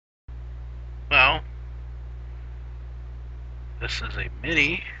This is a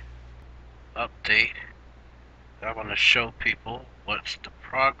mini update. I want to show people what's the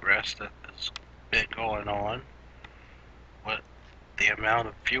progress that has been going on, what the amount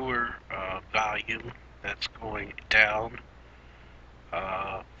of viewer volume that's going down.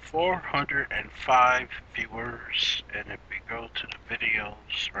 405 viewers, and if we go to the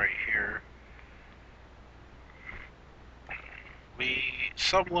videos right here,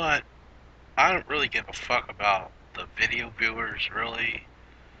 I don't really give a fuck about the video viewers, really.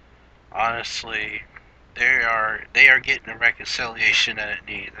 Honestly, they are getting the reconciliation that it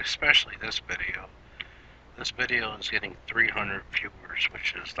needs, especially this video. This video is getting 300 viewers,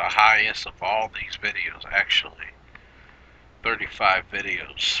 which is the highest of all these videos, actually. 35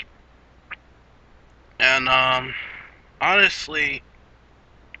 videos. And honestly,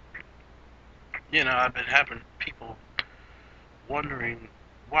 I've been having people wondering,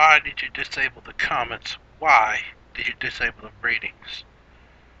 why did you disable the comments? Why did you disable the ratings?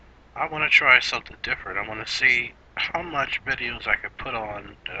 I want to try something different. I want to see how much videos I could put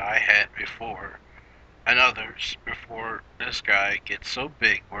on that I had before and others before this guy gets so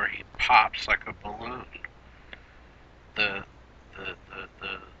big where he pops like a balloon. The the the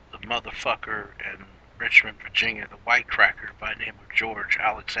the, the motherfucker in Richmond, Virginia, the white cracker by the name of George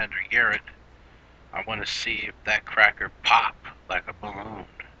Alexander Garrett. I want to see if that cracker pop like a balloon.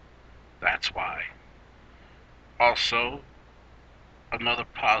 That's why. Also, another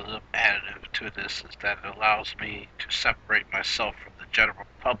positive additive to this is that it allows me to separate myself from the general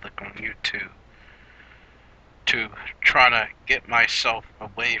public on YouTube, to try to get myself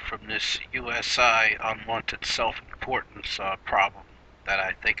away from this USI unwanted self-importance problem that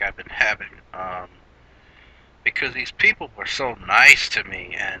I think I've been having, because these people were so nice to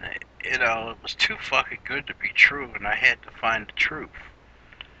me, and it was too fucking good to be true, and I had to find the truth.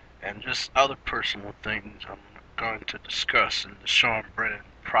 And just other personal things I'm going to discuss in the Sean Brennan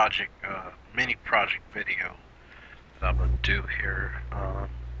project, mini project video that I'm going to do here.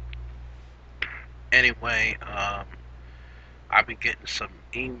 Anyway, I've been getting some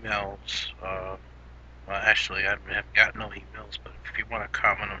emails. Well, actually, I haven't got no emails, but if you want to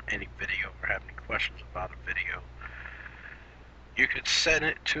comment on any video or have any questions about a video, you could send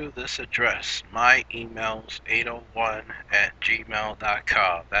it to this address,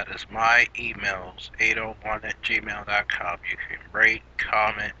 myemails801@gmail.com. That is myemails801@gmail.com. You can rate,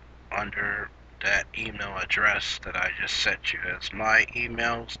 comment under that email address that I just sent you. That's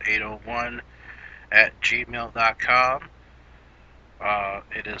myemails801@gmail.com.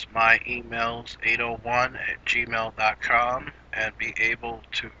 It is myemails801@gmail.com, and be able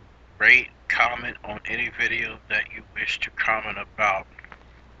to rate, comment on any video that you wish to comment about.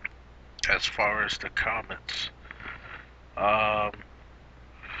 As far as the comments, um,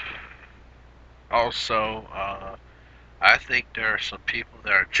 also, I think there are some people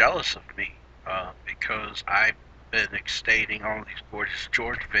that are jealous of me, because I've been stating all these gorgeous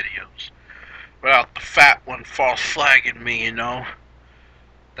George videos without the fat one false flagging me,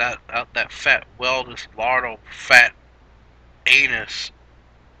 that fat wellness lardo fat anus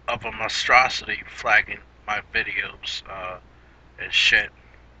of a monstrosity flagging my videos, and shit.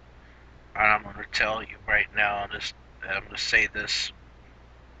 And I'm gonna tell you right now, I'm gonna say this,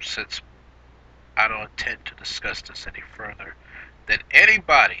 since I don't intend to discuss this any further, that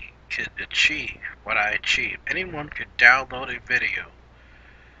anybody can achieve what I achieve. Anyone can download a video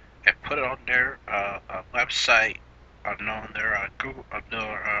and put it on their website, on their Google, on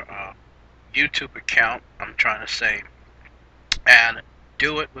their YouTube account, I'm trying to say, and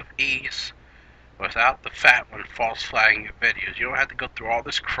do it with ease, without the fat one false flagging your videos. You don't have to go through all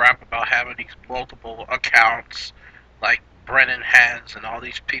this crap about having these multiple accounts like Brennan has, and all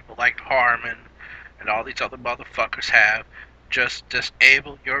these people like Harmon and all these other motherfuckers have. Just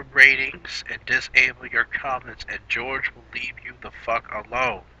disable your ratings and disable your comments, and George will leave you the fuck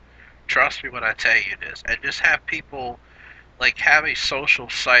alone. Trust me when I tell you this. And just have people, like, have a social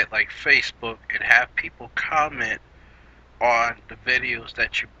site like Facebook and have people comment on the videos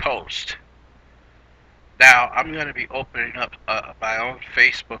that you post. Now, I'm going to be opening up my own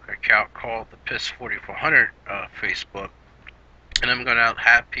Facebook account called the Piss 4400 Facebook, and I'm going to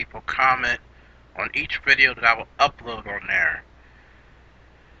have people comment on each video that I will upload on there.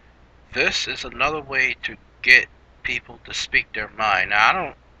 This is another way to get people to speak their mind.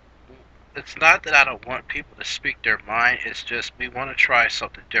 Now, it's not that I don't want people to speak their mind, it's just we want to try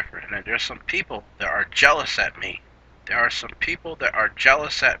something different. And there's some people that are jealous at me. There are some people that are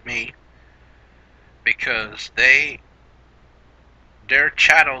jealous at me because their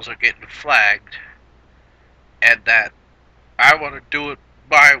channels are getting flagged, and that I want to do it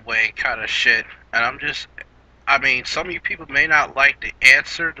my way kind of shit. And I mean, some of you people may not like the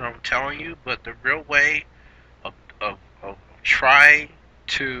answer that I'm telling you, but the real way of, of trying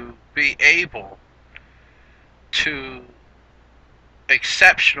to be able to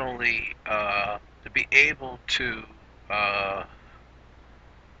exceptionally to be able to uh,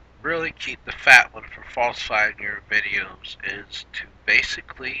 really keep the fat one from falsifying your videos is to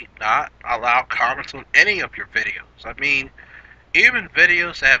basically not allow comments on any of your videos. I mean, even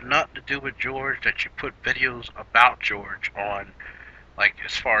videos that have nothing to do with George, that you put videos about George on, like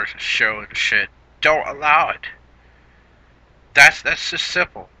as far as the show and shit, don't allow it. That's just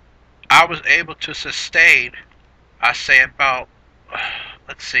simple. I was able to sustain, I say about,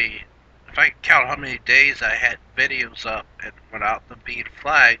 let's see, if I can count how many days I had videos up and without them being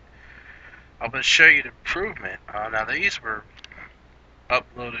flagged, I'm going to show you the improvement. Now these were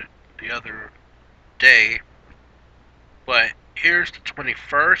uploaded the other day, but here's the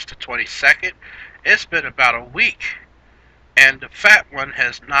 21st, the 22nd. It's been about a week, and the fat one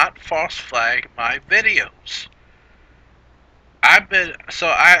has not false flagged my videos.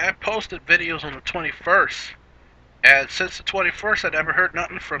 I posted videos on the 21st, and since the 21st I never heard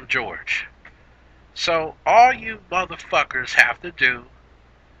nothing from George. So all you motherfuckers have to do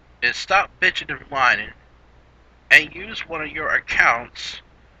is stop bitching and whining and use one of your accounts,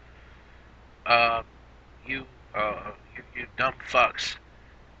 uh, you, you dumb fucks,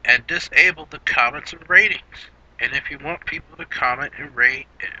 and disable the comments and ratings. And if you want people to comment and rate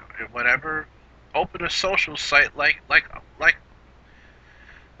and whatever, open a social site like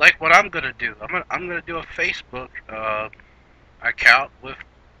what I'm gonna do. I'm gonna do a Facebook account with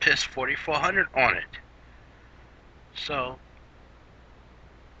Piss 4400 on it. So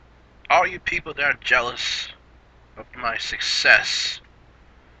all you people that are jealous of my success,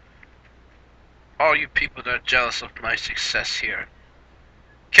 all you people that are jealous of my success here,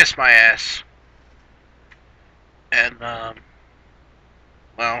 kiss my ass. And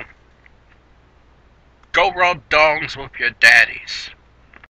well, go rub dongs with your daddies.